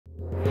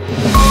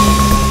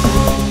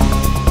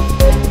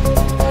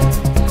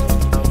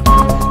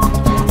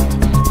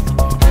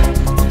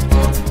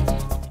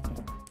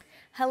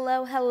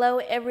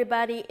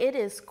everybody, it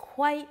is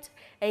quite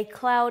a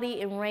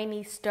cloudy and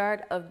rainy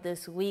start of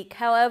this week.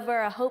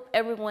 However, I hope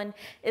everyone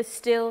is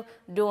still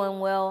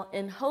doing well,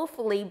 and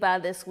hopefully by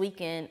this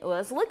weekend, well,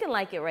 it's looking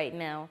like it right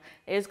now,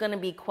 it's going to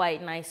be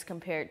quite nice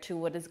compared to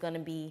what is going to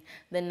be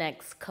the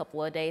next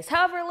couple of days.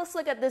 However, let's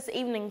look at this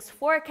evening's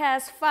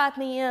forecast. 5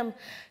 p.m.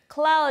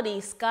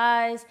 cloudy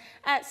skies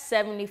at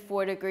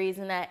 74 degrees,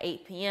 and at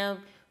 8 p.m.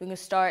 we can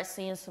start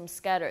seeing some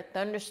scattered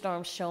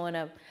thunderstorms showing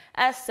up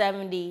at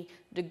 70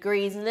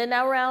 degrees. And then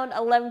around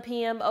 11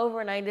 p.m.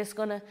 overnight, it's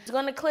gonna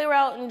clear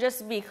out and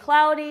just be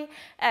cloudy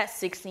at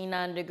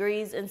 69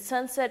 degrees. And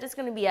sunset is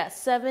gonna be at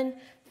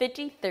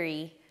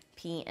 7:53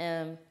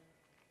 p.m.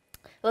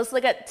 Let's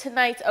look at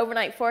tonight's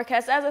overnight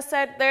forecast. As I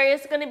said, there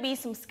is going to be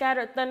some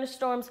scattered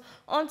thunderstorms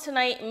on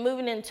tonight, and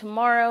moving in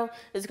tomorrow.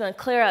 It's going to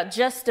clear out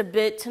just a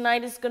bit.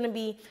 Tonight is going to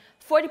be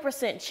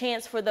 40%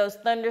 chance for those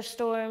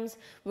thunderstorms.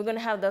 We're going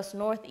to have those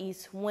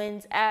northeast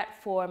winds at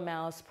 4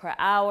 miles per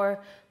hour.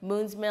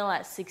 Boone's Mill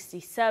at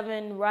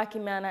 67, Rocky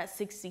Mount at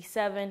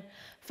 67,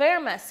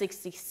 Ferrum at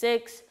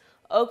 66,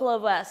 Oak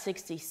at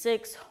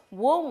 66,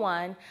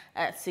 Woolwine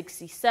at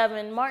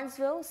 67,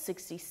 Martinsville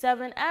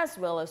 67, as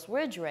well as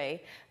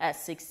Ridgeway at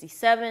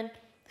 67,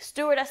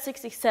 Stewart at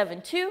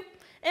 67 too,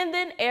 and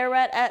then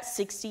Ararat at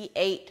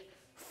 68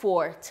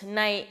 for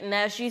tonight. And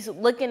as you're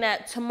looking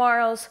at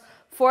tomorrow's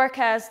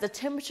forecast, the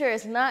temperature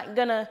is not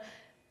gonna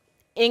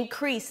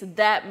increase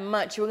that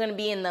much. We're gonna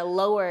be in the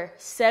lower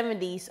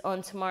 70s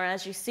on tomorrow.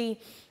 As you see,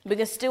 we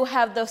can still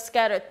have those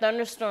scattered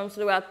thunderstorms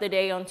throughout the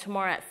day on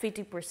tomorrow at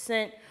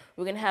 50%.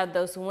 We're going to have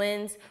those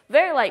winds,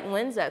 very light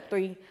winds at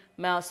 3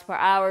 miles per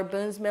hour.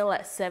 Boone's Mill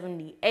at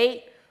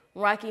 78,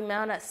 Rocky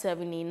Mount at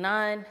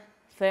 79,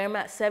 Ferrum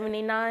at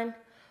 79,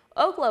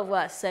 Oak Level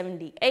at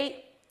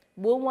 78,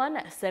 Woolwine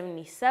at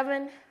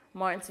 77,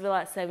 Martinsville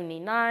at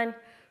 79,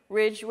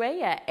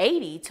 Ridgeway at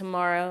 80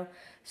 tomorrow,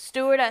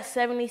 Stewart at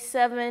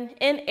 77,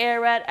 and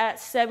Ararat at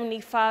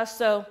 75.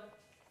 So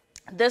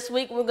this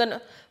week we're going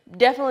to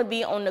definitely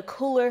be on the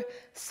cooler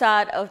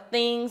side of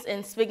things.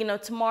 And speaking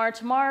of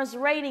tomorrow's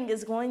rating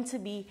is going to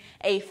be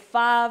a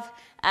 5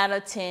 out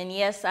of 10.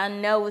 Yes, I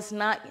know it's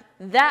not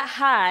that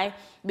high.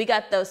 We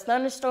got those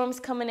thunderstorms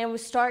coming in. We're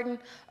starting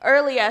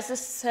early, as it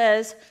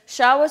says,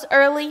 showers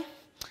early,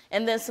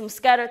 and then some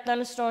scattered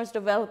thunderstorms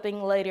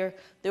developing later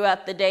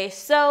throughout the day.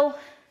 So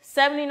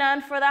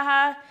 79 for the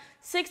high,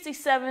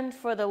 67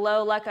 for the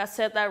low. Like I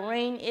said, that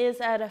rain is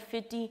at a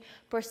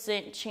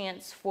 50%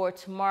 chance for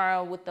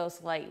tomorrow with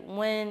those light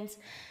winds.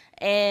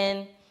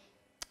 And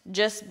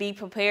just be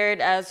prepared,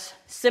 as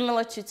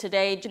similar to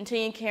today.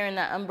 Continue carrying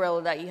that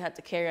umbrella that you had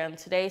to carry on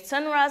today.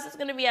 Sunrise is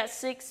going to be at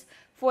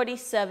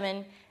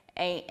 6:47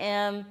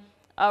 a.m.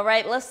 All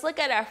right, let's look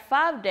at our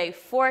 5-day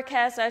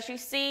forecast. As you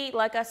see,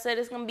 like I said,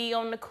 it's going to be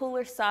on the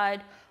cooler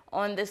side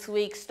on this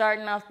week,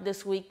 starting off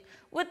this week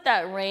with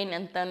that rain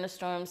and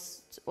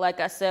thunderstorms. Like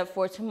I said,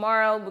 for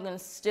tomorrow, we're going to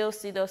still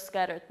see those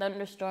scattered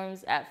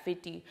thunderstorms at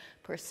 50%,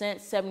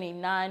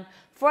 79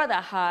 for the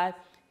high.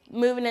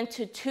 Moving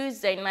into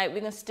Tuesday night, we're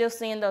going to still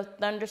seeing those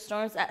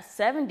thunderstorms at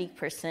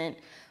 70%,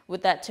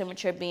 with that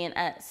temperature being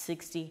at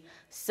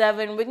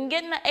 67. We can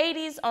get in the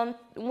 80s on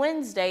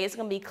Wednesday. It's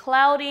going to be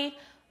cloudy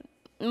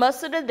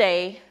most of the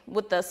day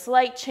with a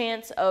slight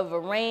chance of a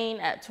rain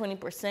at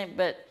 20%,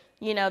 but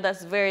you know,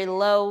 that's very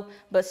low,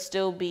 but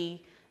still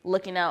be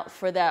looking out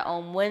for that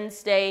on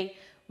Wednesday.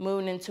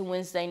 Moving into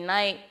Wednesday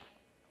night,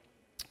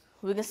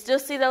 we can still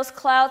see those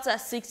clouds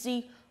at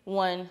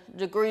 61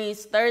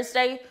 degrees.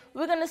 Thursday,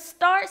 we're going to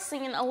start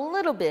seeing a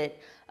little bit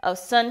of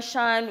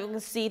sunshine. We can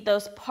see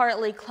those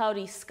partly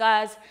cloudy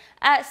skies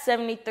at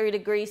 73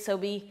 degrees. So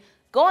be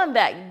going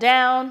back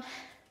down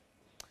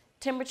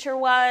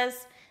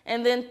temperature-wise.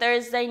 And then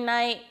Thursday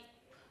night,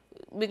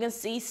 we can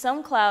see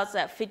some clouds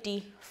at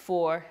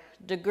 54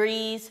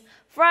 degrees.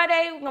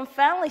 Friday, we're going to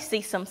finally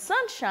see some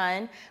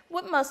sunshine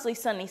with mostly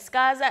sunny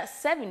skies at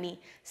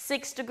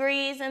 76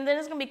 degrees. And then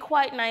it's going to be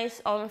quite nice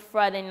on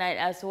Friday night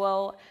as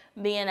well,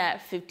 being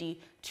at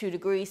 52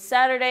 degrees.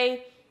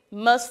 Saturday,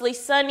 mostly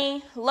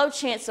sunny, low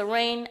chance of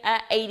rain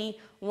at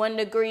 81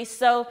 degrees.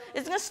 So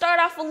it's going to start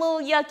off a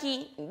little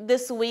yucky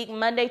this week,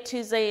 Monday,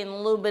 Tuesday, and a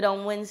little bit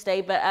on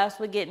Wednesday. But as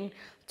we're getting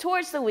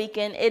towards the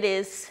weekend, it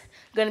is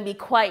going to be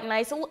quite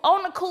nice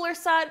on the cooler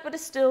side, but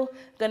it's still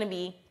going to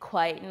be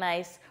quite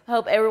nice. I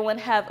hope everyone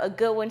have a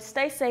good one.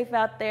 Stay safe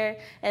out there.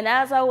 And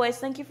as always,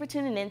 thank you for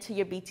tuning in to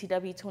your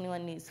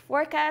BTW21 News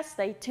Forecast.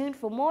 Stay tuned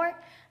for more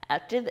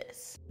after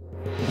this.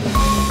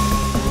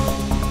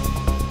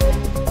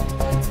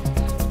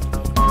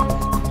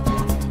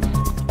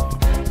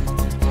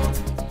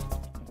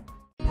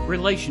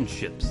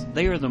 Relationships,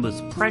 they are the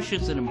most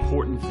precious and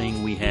important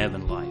thing we have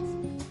in life.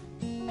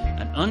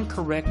 An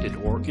uncorrected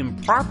or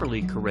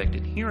improperly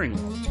corrected hearing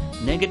loss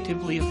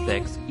negatively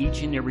affects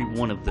each and every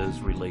one of those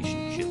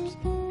relationships.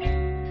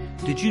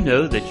 Did you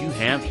know that you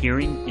have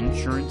hearing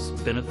insurance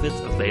benefits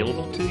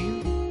available to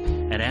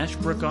you? At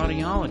Ashbrook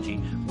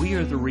Audiology, we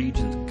are the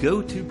region's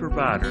go-to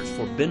providers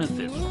for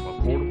benefits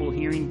from affordable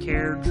hearing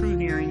care, true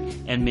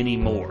hearing, and many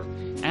more.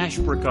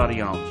 Ashbrook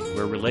Audiology,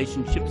 where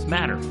relationships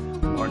matter,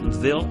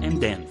 Martinsville and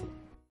Danville.